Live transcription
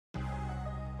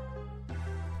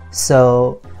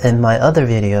So in my other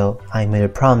video, I made a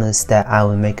promise that I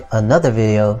would make another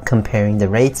video comparing the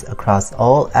rates across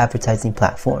all advertising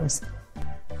platforms.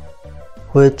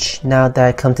 Which, now that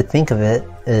I come to think of it,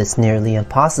 is nearly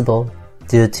impossible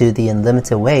due to the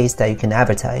unlimited ways that you can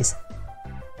advertise.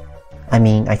 I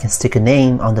mean, I can stick a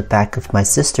name on the back of my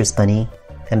sister's bunny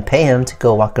and pay him to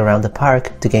go walk around the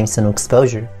park to gain some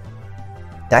exposure.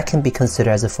 That can be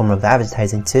considered as a form of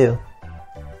advertising too.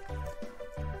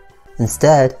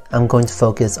 Instead, I'm going to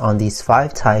focus on these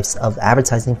 5 types of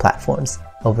advertising platforms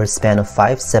over a span of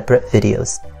 5 separate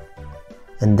videos.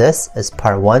 And this is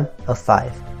part 1 of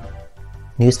 5.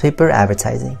 Newspaper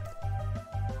advertising.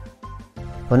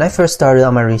 When I first started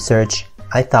on my research,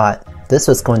 I thought this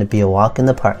was going to be a walk in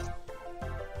the park.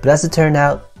 But as it turned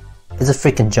out, it's a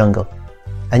freaking jungle.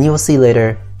 And you will see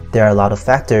later, there are a lot of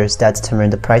factors that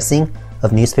determine the pricing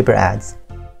of newspaper ads.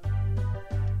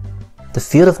 The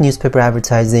field of newspaper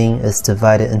advertising is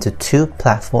divided into 2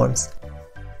 platforms: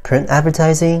 print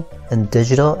advertising and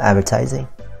digital advertising.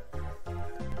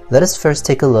 Let us first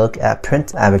take a look at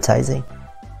print advertising.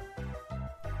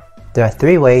 There are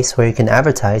 3 ways where you can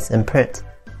advertise in print: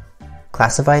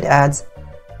 classified ads,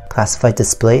 classified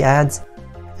display ads,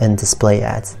 and display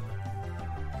ads.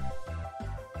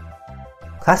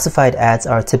 Classified ads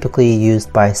are typically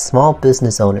used by small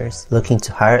business owners looking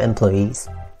to hire employees,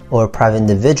 or private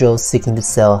individuals seeking to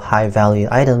sell high-value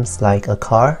items like a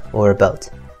car or a boat.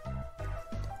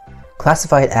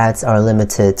 Classified ads are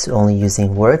limited to only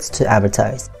using words to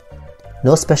advertise.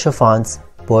 No special fonts,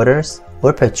 borders,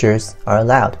 or pictures are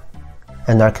allowed,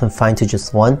 and are confined to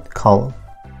just 1 column.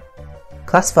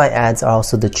 Classified ads are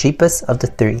also the cheapest of the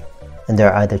 3, and they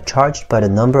are either charged by the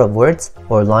number of words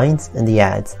or lines in the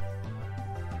ads.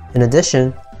 In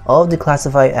addition, all of the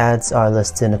classified ads are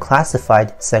listed in the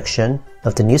classified section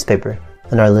of the newspaper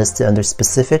and are listed under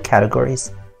specific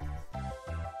categories.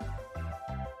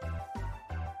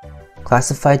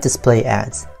 Classified display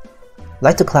ads.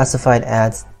 Like the classified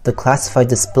ads, the classified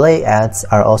display ads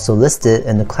are also listed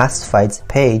in the classifieds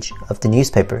page of the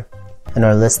newspaper and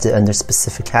are listed under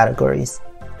specific categories.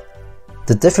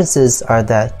 The differences are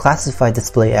that classified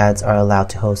display ads are allowed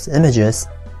to host images,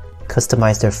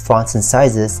 customize their fonts and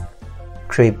sizes,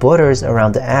 create borders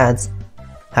around the ads,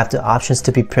 have the options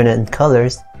to be printed in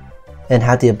colors, and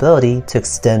have the ability to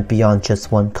extend beyond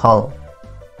just 1 column.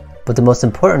 But the most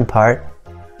important part,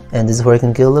 and this is where it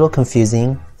can get a little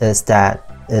confusing, is that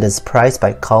it is priced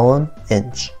by column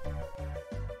inch.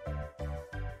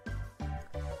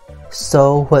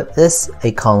 So what is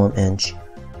a column inch?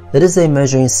 It is a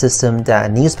measuring system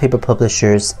that newspaper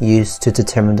publishers use to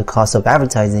determine the cost of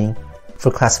advertising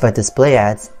for classified display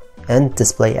ads and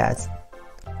display ads.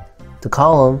 The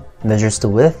column measures the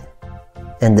width,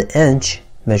 and the inch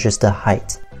measures the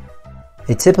height.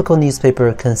 A typical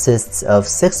newspaper consists of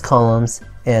 6 columns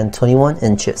and 21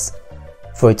 inches,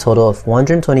 for a total of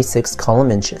 126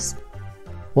 column inches.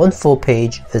 1 full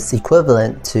page is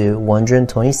equivalent to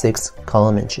 126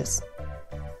 column inches.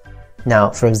 Now,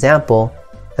 for example,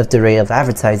 if the rate of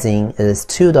advertising is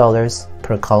 $2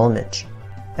 per column inch,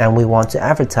 and we want to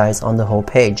advertise on the whole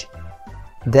page,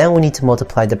 then we need to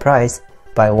multiply the price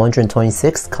by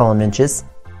 126 column inches,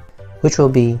 which will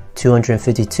be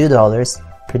 $252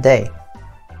 per day.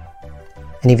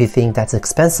 And if you think that's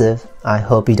expensive, I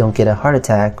hope you don't get a heart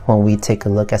attack when we take a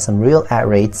look at some real ad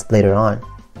rates later on.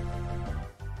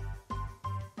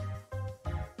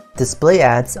 Display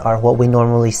ads are what we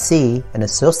normally see and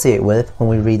associate with when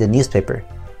we read the newspaper,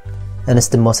 and it's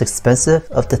the most expensive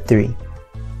of the 3.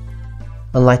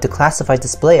 Unlike the classified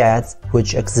display ads,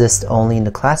 which exist only in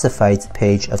the classifieds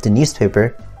page of the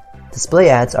newspaper, display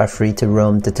ads are free to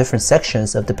roam the different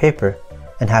sections of the paper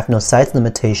and have no size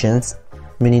limitations,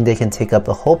 meaning they can take up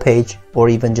a whole page or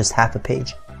even just half a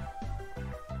page.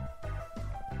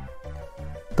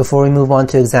 Before we move on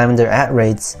to examine their ad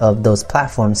rates of those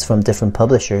platforms from different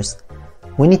publishers,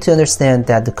 we need to understand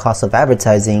that the cost of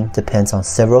advertising depends on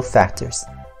several factors.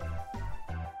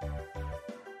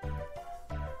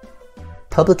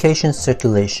 Publication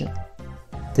circulation.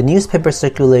 The newspaper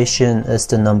circulation is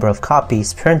the number of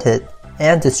copies printed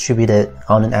and distributed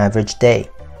on an average day.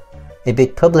 A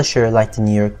big publisher like the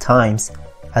New York Times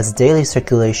has a daily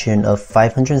circulation of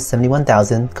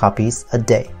 571,000 copies a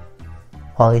day,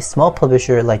 while a small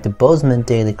publisher like the Bozeman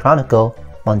Daily Chronicle,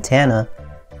 Montana,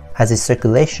 has a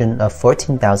circulation of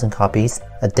 14,000 copies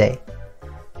a day.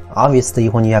 Obviously,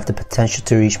 when you have the potential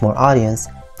to reach more audience,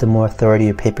 the more authority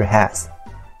your paper has,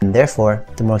 and therefore,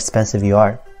 the more expensive you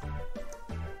are.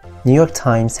 New York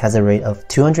Times has a rate of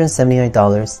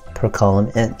 $279 per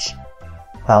column inch,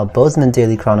 while Bozeman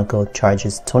Daily Chronicle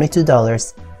charges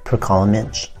 $22 per column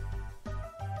inch.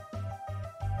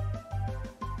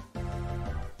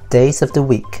 Days of the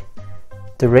week.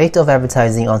 The rate of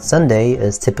advertising on Sunday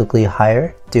is typically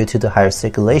higher due to the higher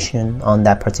circulation on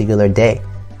that particular day.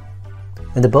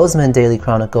 In the Bozeman Daily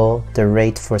Chronicle, the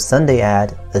rate for Sunday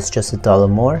ad is just $1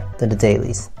 more than the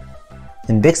dailies.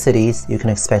 In big cities, you can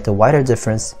expect a wider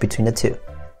difference between the two.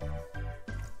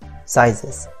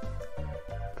 Sizes.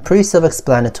 Pretty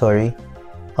self-explanatory,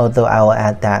 although I will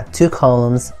add that 2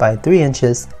 columns by 3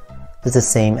 inches is the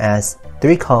same as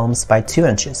 3 columns by 2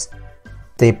 inches.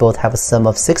 They both have a sum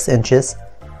of 6 inches,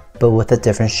 but with a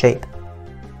different shape.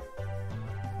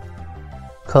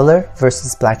 Color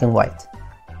versus black and white.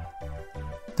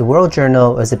 The World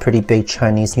Journal is a pretty big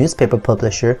Chinese newspaper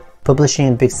publisher, publishing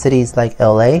in big cities like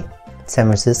LA, San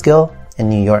Francisco, and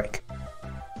New York.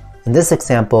 In this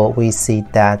example, we see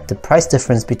that the price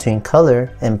difference between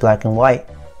color and black and white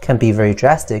can be very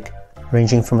drastic,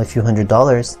 ranging from a few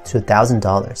 $100s to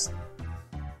 $1,000.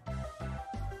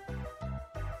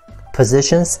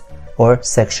 Positions or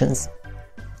sections.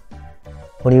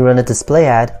 When you run a display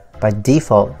ad, by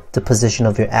default, the position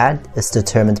of your ad is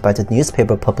determined by the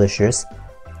newspaper publishers,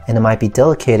 and it might be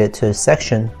delegated to a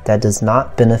section that does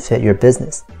not benefit your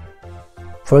business.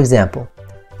 For example,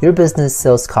 your business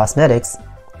sells cosmetics,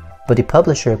 but the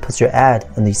publisher puts your ad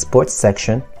in the sports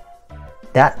section.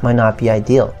 That might not be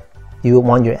ideal. You would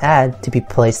want your ad to be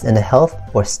placed in the health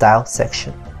or style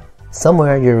section,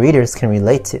 somewhere your readers can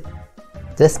relate to.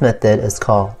 This method is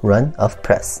called run of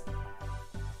press.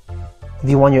 If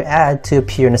you want your ad to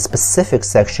appear in a specific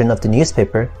section of the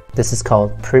newspaper, this is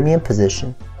called premium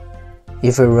position.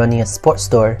 If you're running a sports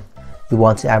store, you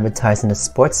want to advertise in the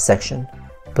sports section,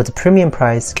 but the premium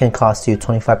price can cost you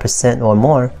 25% or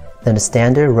more than the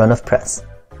standard run of press.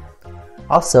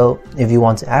 Also, if you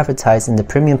want to advertise in the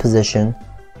premium position,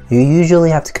 you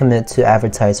usually have to commit to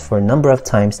advertise for a number of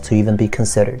times to even be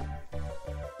considered.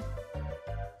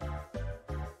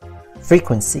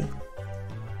 Frequency.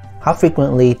 How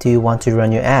frequently do you want to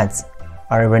run your ads?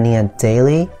 Are you running it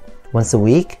daily, once a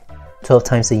week, 12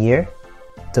 times a year?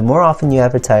 The more often you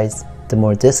advertise, the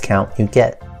more discount you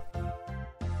get.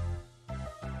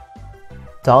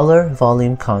 Dollar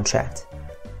volume contract.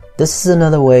 This is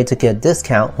another way to get a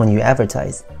discount when you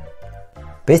advertise.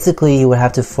 Basically, you would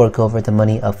have to fork over the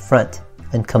money up front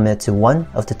and commit to one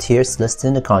of the tiers listed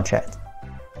in the contract.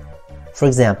 For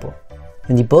example,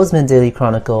 in the Bozeman Daily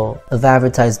Chronicle, if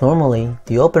advertised normally,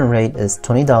 the open rate is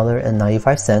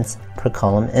 $20.95 per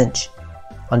column inch.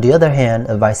 On the other hand,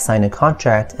 if I sign a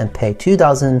contract and pay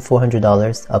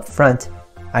 $2,400 up front,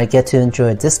 I get to enjoy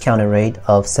a discounted rate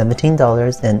of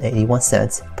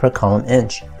 $17.81 per column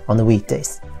inch on the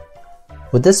weekdays.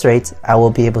 With this rate, I will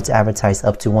be able to advertise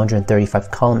up to 135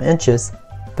 column inches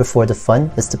before the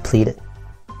fund is depleted.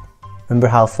 Remember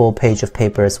how a full page of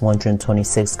paper is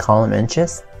 126 column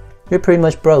inches? You're pretty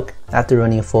much broke after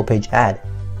running a full page ad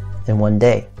in one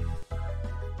day.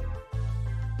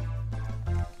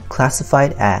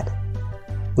 Classified ad.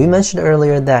 We mentioned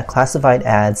earlier that classified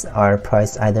ads are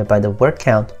priced either by the word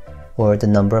count or the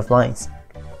number of lines.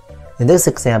 In this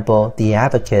example, The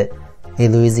Advocate, a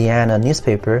Louisiana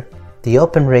newspaper, the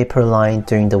open rate per line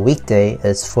during the weekday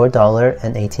is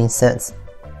 $4.18.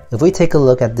 If we take a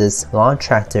look at this lawn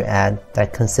tractor ad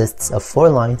that consists of 4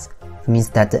 lines, it means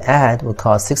that the ad will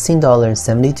cost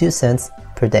 $16.72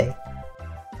 per day.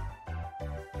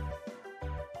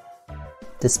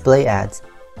 Display ads.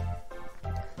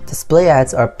 Display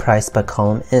ads are priced by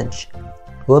column inch.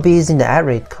 We'll be using the ad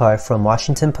rate card from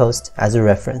Washington Post as a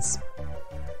reference.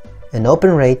 An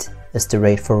open rate is the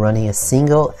rate for running a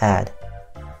single ad.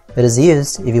 It is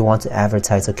used if you want to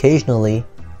advertise occasionally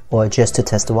or just to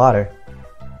test the water.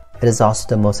 It is also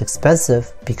the most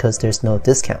expensive because there's no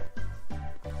discount.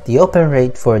 The open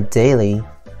rate for a daily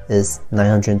is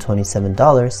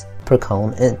 $927 per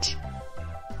column inch.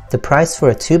 The price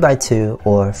for a 2x2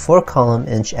 or 4 column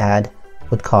inch ad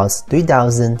would cost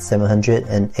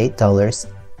 $3,708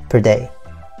 per day.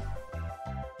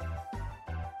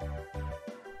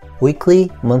 Weekly,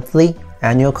 monthly,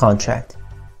 annual contract.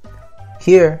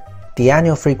 Here, the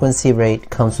annual frequency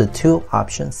rate comes with 2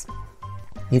 options.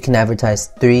 You can advertise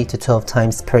 3 to 12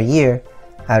 times per year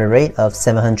at a rate of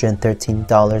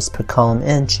 $713 per column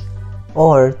inch,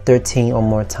 or 13 or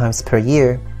more times per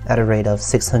year at a rate of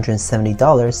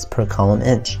 $670 per column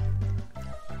inch.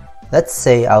 Let's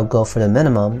say I'll go for the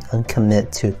minimum and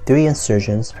commit to 3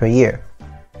 insertions per year,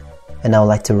 and I would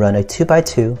like to run a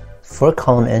 2x2 4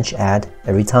 column inch ad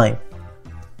every time.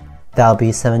 That'll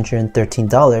be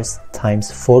 $713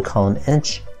 times 4 column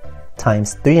inch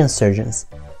times 3 insertions.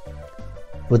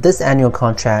 With this annual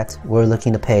contract, we're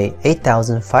looking to pay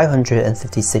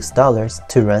 $8,556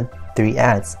 to run 3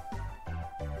 ads.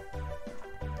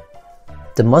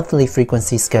 The monthly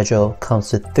frequency schedule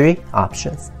comes with 3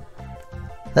 options.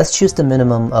 Let's choose the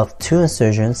minimum of 2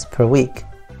 insertions per week.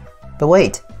 But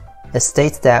wait, it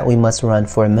states that we must run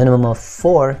for a minimum of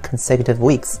 4 consecutive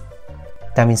weeks.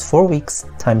 That means 4 weeks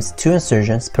times 2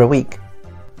 insertions per week.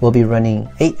 We'll be running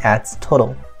 8 ads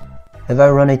total. If I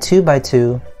run a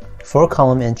 2x2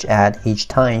 4-column inch ad each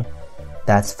time,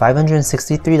 that's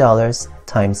 $563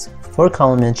 times 4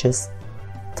 column inches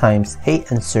times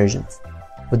 8 insertions.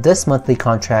 With this monthly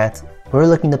contract, we're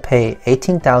looking to pay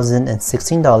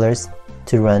 $18,016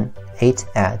 to run 8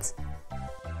 ads.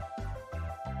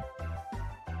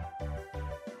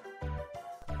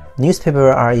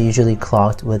 Newspapers are usually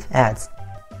clogged with ads.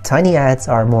 Tiny ads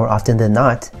are more often than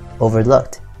not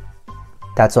overlooked.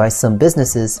 That's why some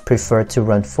businesses prefer to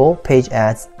run full-page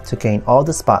ads to gain all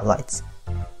the spotlights.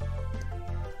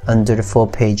 Under the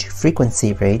full-page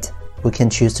frequency rate, we can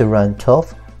choose to run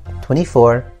 12,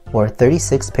 24, or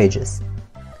 36 pages.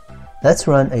 Let's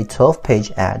run a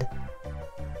 12-page ad.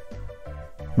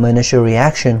 My initial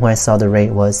reaction when I saw the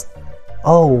rate was,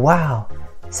 "Oh wow,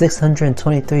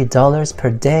 $623 per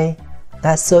day?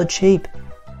 That's so cheap."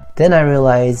 Then I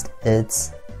realized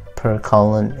it's per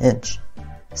column inch.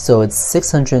 So it's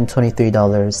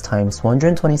 $623 times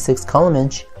 126 column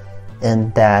inch,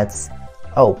 and that's,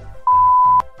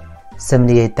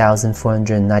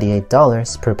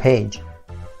 $78,498 per page.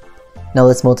 Now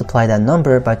let's multiply that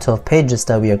number by 12 pages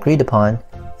that we agreed upon,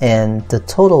 and the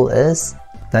total is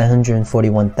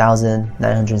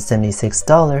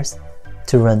 $941,976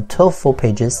 to run 12 full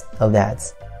pages of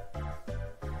ads.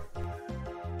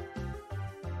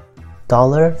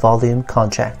 Dollar volume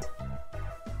contract.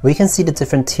 We can see the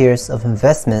different tiers of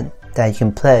investment that you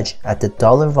can pledge at the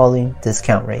dollar volume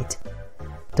discount rate.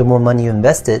 The more money you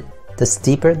invested, the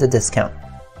steeper the discount.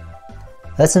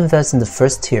 Let's invest in the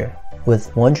first tier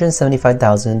with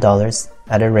 $175,000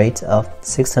 at a rate of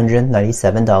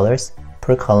 $697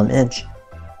 per column inch.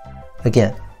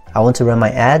 Again, I want to run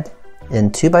my ad in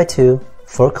 2x2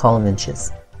 4 column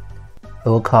inches. It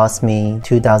will cost me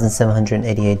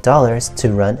 $2,788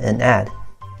 to run an ad.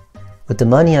 With the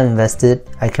money I invested,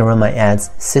 I can run my ads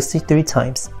 63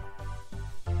 times.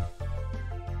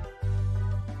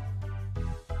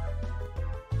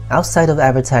 Outside of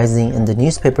advertising in the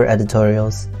newspaper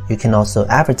editorials, you can also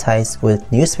advertise with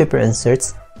newspaper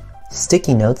inserts,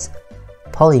 sticky notes,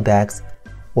 polybags,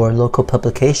 or local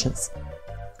publications.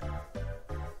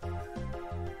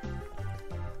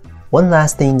 One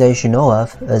last thing that you should know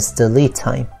of is the lead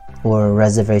time, or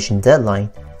reservation deadline,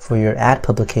 for your ad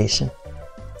publication.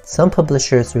 Some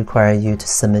publishers require you to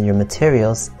submit your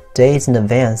materials days in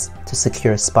advance to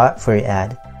secure a spot for your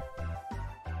ad.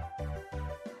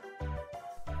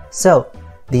 So,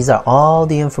 these are all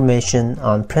the information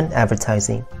on print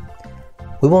advertising.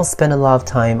 We won't spend a lot of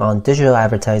time on digital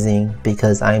advertising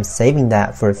because I am saving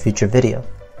that for a future video.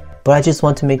 But I just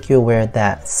want to make you aware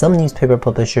that some newspaper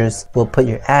publishers will put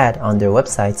your ad on their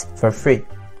websites for free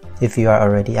if you are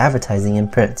already advertising in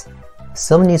print.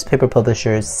 Some newspaper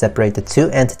publishers separate the two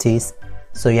entities,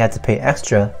 so you have to pay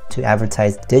extra to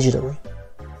advertise digitally.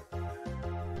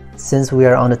 Since we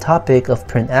are on the topic of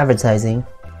print advertising,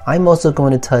 I'm also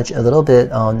going to touch a little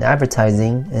bit on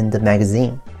advertising in the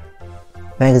magazine.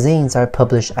 Magazines are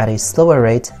published at a slower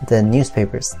rate than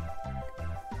newspapers.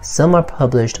 Some are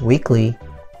published weekly,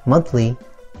 monthly,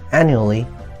 annually,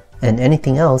 and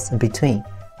anything else in between,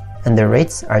 and their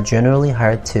rates are generally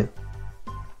higher too.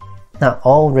 Not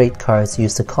all rate cards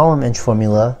use the column inch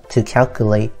formula to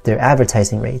calculate their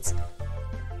advertising rates.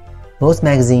 Most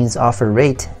magazines offer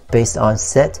rate based on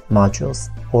set modules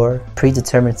or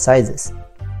predetermined sizes.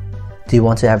 Do you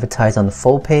want to advertise on the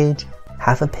full page,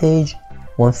 half a page,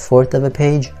 1/4 of a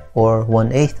page, or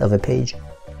 1/8 of a page?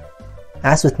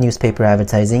 As with newspaper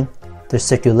advertising, their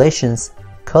circulations,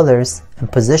 colors,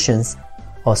 and positions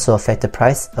also affect the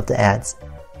price of the ads.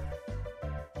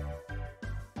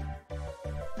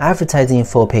 Advertising a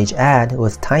full-page ad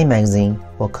with Time magazine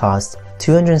will cost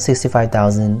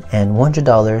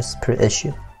 $265,100 per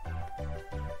issue.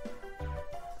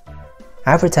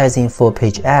 Advertising a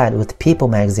full-page ad with People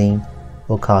magazine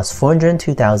will cost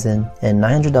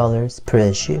 $402,900 per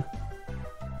issue.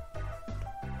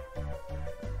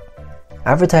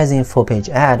 Advertising a full-page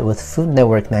ad with Food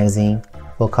Network magazine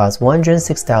will cost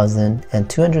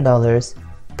 $106,200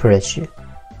 per issue.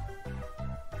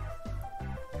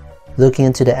 Looking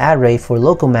into the ad rate for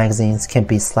local magazines can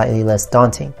be slightly less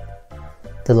daunting.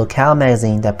 The locale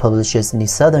magazine that publishes in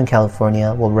Southern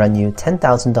California will run you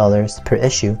 $10,000 per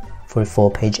issue for a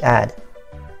full-page ad.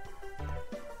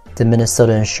 The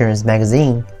Minnesota Insurance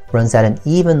magazine runs at an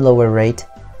even lower rate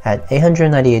at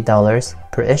 $898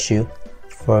 per issue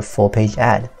for a full-page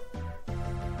ad.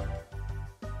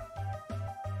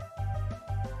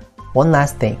 One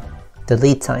last thing, the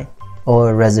lead time,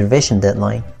 or reservation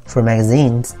deadline, for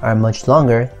magazines are much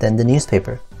longer than the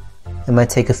newspaper. It might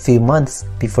take a few months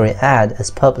before an ad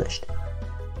is published.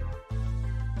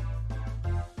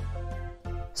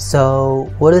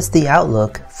 So, what is the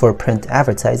outlook for print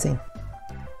advertising?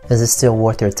 Is it still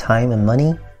worth your time and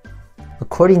money?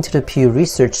 According to the Pew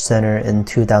Research Center in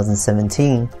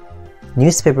 2017,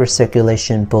 newspaper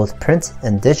circulation, both print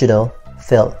and digital,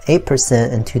 fell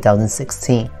 8% in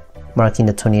 2016, marking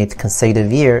the 28th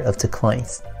consecutive year of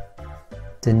declines.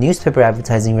 The newspaper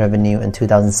advertising revenue in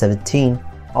 2017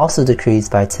 also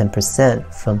decreased by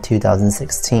 10% from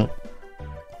 2016.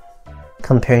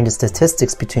 Comparing the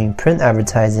statistics between print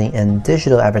advertising and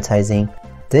digital advertising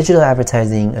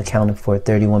accounted for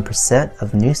 31%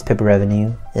 of newspaper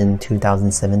revenue in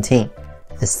 2017,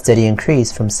 a steady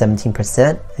increase from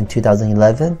 17% in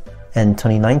 2011 and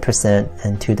 29%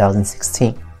 in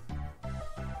 2016.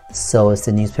 So is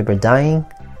the newspaper dying?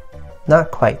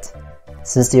 Not quite.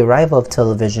 Since the arrival of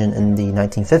television in the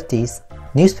 1950s,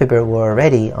 newspapers were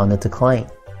already on the decline.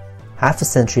 Half a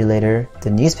century later, the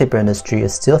newspaper industry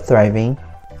is still thriving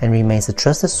and remains a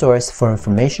trusted source for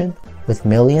information with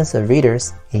millions of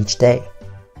readers each day.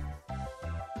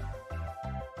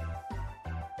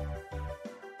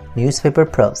 Newspaper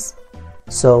pros.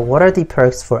 So what are the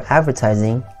perks for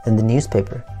advertising in the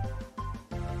newspaper?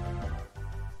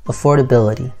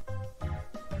 Affordability.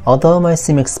 Although it might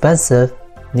seem expensive,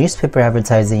 newspaper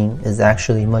advertising is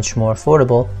actually much more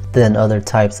affordable than other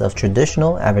types of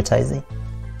traditional advertising.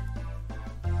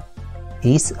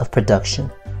 Ease of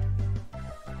production.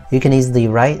 You can easily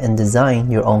write and design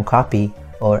your own copy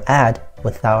or ad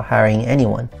without hiring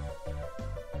anyone.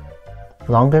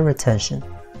 Longer retention.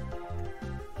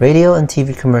 Radio and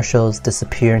TV commercials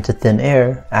disappear into thin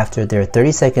air after their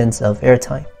 30 seconds of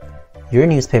airtime. Your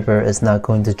newspaper is not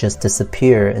going to just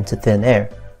disappear into thin air.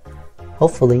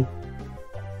 Hopefully.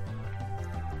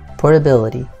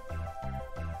 Portability.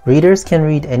 Readers can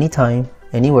read anytime,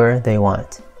 anywhere they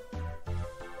want.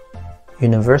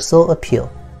 Universal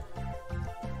appeal.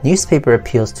 Newspaper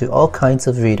appeals to all kinds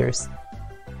of readers.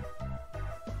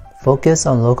 Focus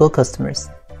on local customers.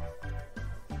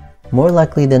 More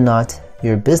likely than not,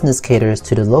 your business caters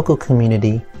to the local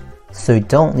community, so you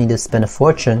don't need to spend a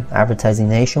fortune advertising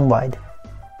nationwide.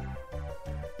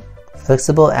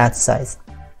 Flexible ad size.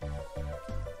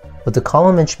 With the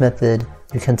column inch method,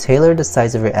 you can tailor the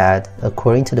size of your ad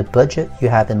according to the budget you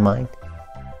have in mind.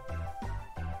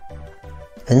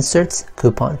 Inserts,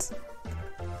 coupons.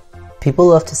 People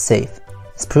love to save.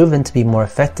 It's proven to be more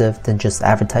effective than just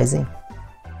advertising.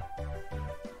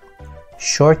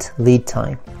 Short lead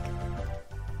time.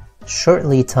 Short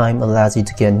lead time allows you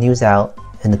to get news out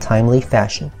in a timely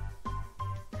fashion.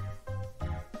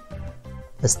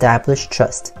 Establish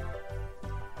trust.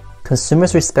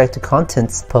 Consumers respect the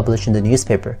contents published in the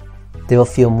newspaper. They will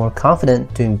feel more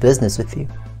confident doing business with you.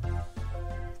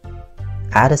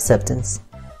 Ad acceptance.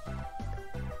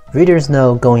 Readers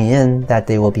know going in that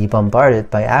they will be bombarded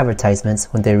by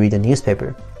advertisements when they read a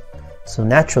newspaper, so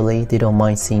naturally they don't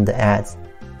mind seeing the ads.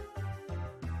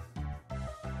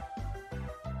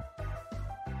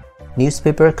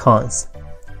 Newspaper cons.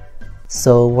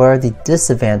 So what are the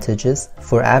disadvantages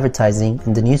for advertising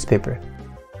in the newspaper?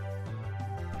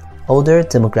 Older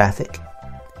demographic.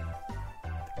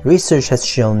 Research has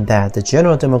shown that the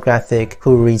general demographic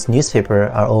who reads newspaper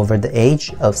are over the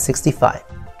age of 65.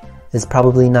 It's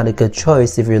probably not a good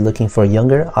choice if you're looking for a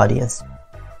younger audience.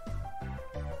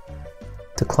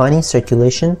 Declining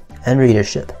circulation and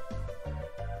readership.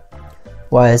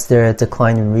 Why is there a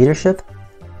decline in readership?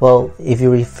 Well, if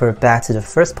you refer back to the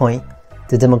first point,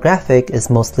 the demographic is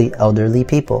mostly elderly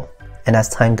people, and as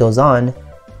time goes on,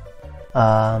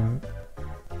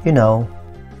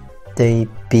 they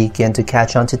begin to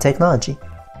catch on to technology.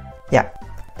 Yeah,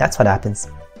 that's what happens.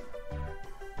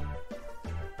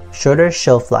 Shorter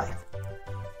shelf life.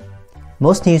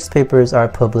 Most newspapers are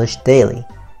published daily.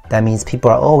 That means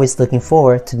people are always looking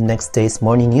forward to the next day's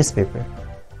morning newspaper.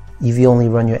 If you only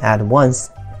run your ad once,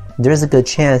 there's a good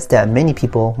chance that many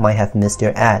people might have missed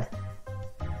your ad.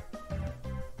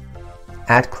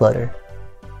 Ad clutter.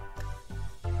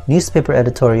 Newspaper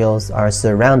editorials are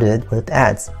surrounded with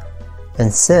ads,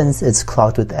 and since it's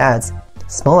clogged with ads,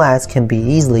 small ads can be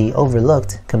easily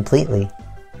overlooked completely.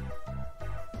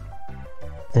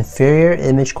 Inferior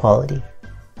image quality.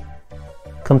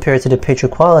 Compared to the picture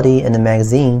quality in a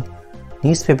magazine,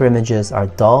 newspaper images are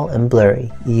dull and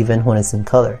blurry even when it's in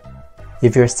color.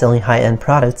 If you're selling high-end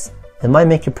products, it might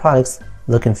make your products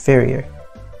look inferior.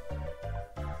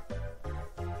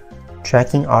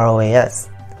 Tracking ROAS.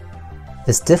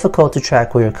 It's difficult to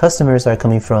track where your customers are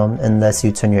coming from unless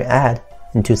you turn your ad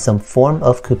into some form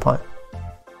of coupon.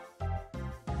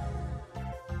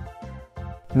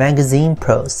 Magazine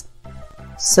pros.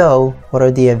 So, what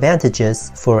are the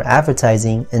advantages for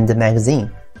advertising in the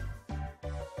magazine?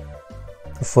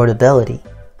 Affordability.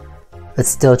 It's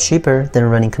still cheaper than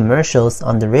running commercials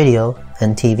on the radio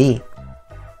and TV.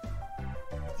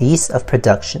 Ease of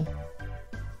production.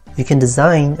 You can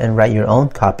design and write your own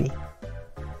copy.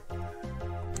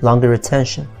 Longer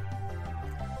retention.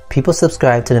 People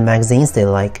subscribe to the magazines they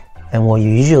like and will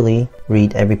usually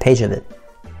read every page of it.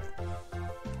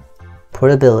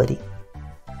 Portability.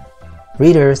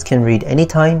 Readers can read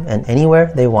anytime and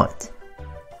anywhere they want.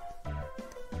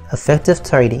 Effective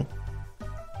targeting.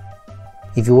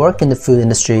 If you work in the food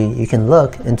industry, you can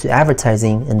look into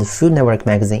advertising in the Food Network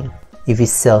magazine. If you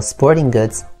sell sporting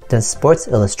goods, then Sports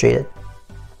Illustrated.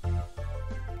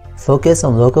 Focus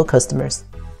on local customers.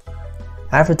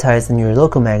 Advertise in your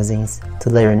local magazines to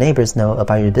let your neighbors know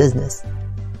about your business.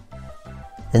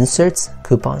 Inserts,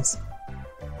 coupons.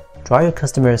 Draw your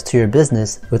customers to your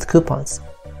business with coupons.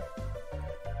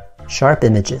 Sharp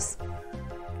images.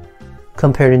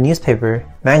 Compared to newspaper,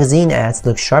 magazine ads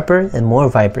look sharper and more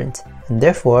vibrant, and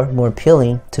therefore more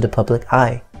appealing to the public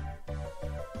eye.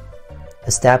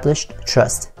 Established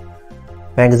trust.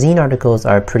 Magazine articles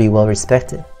are pretty well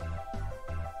respected.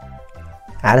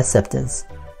 Ad acceptance.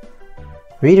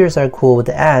 Readers are cool with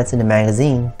the ads in the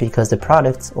magazine because the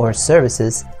products or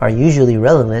services are usually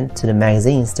relevant to the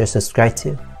magazines they're subscribed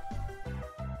to.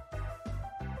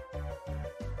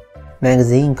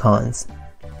 Magazine cons.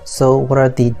 So what are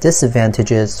the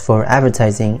disadvantages for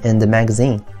advertising in the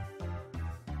magazine?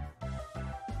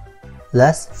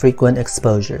 Less frequent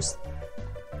exposures.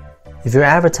 If you're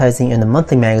advertising in a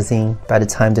monthly magazine, by the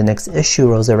time the next issue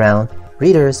rolls around,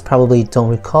 readers probably don't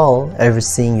recall ever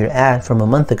seeing your ad from a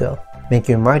month ago,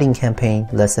 making your marketing campaign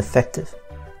less effective.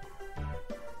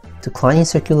 Declining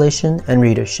circulation and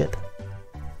readership.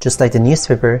 Just like the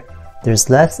newspaper, there's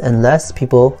less and less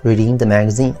people reading the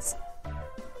magazines.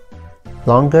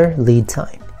 Longer lead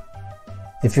time.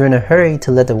 If you're in a hurry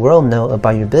to let the world know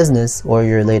about your business or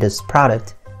your latest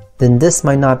product, then this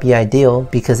might not be ideal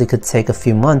because it could take a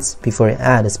few months before an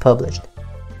ad is published.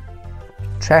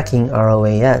 Tracking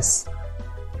ROAS.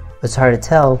 It's hard to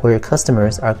tell where your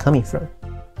customers are coming from.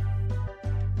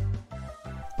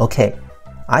 Okay,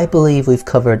 I believe we've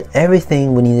covered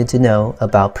everything we needed to know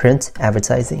about print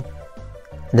advertising.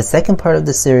 In the second part of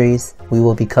the series, we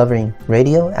will be covering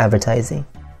radio advertising.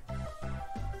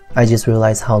 I just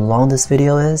realized how long this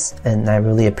video is, and I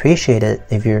really appreciate it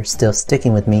if you're still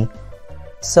sticking with me.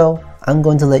 So I'm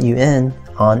going to let you in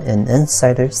on an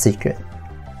insider secret.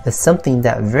 It's something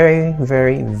that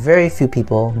very few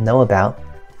people know about,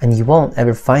 and you won't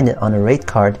ever find it on a rate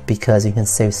card because you can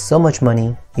save so much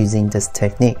money using this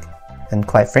technique. And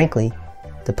quite frankly,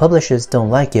 the publishers don't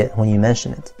like it when you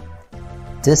mention it.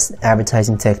 This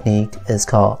advertising technique is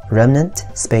called remnant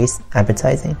space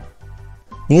advertising.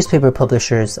 Newspaper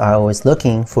publishers are always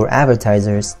looking for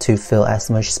advertisers to fill as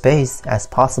much space as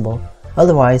possible,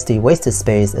 otherwise the wasted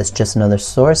space is just another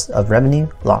source of revenue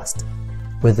lost.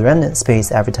 With remnant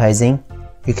space advertising,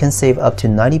 you can save up to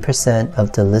 90%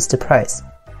 of the listed price.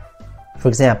 For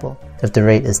example, if the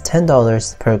rate is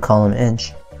 $10 per column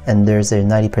inch and there's a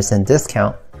 90%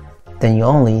 discount, then you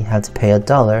only have to pay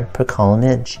 $1 per column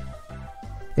inch.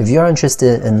 If you are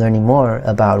interested in learning more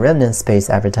about remnant space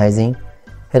advertising,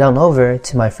 head on over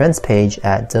to my friends page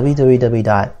at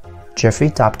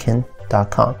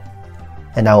www.jeffreydopkin.com,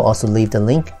 and I will also leave the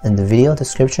link in the video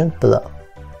description below.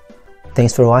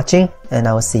 Thanks for watching, and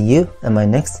I will see you in my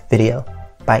next video.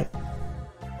 Bye.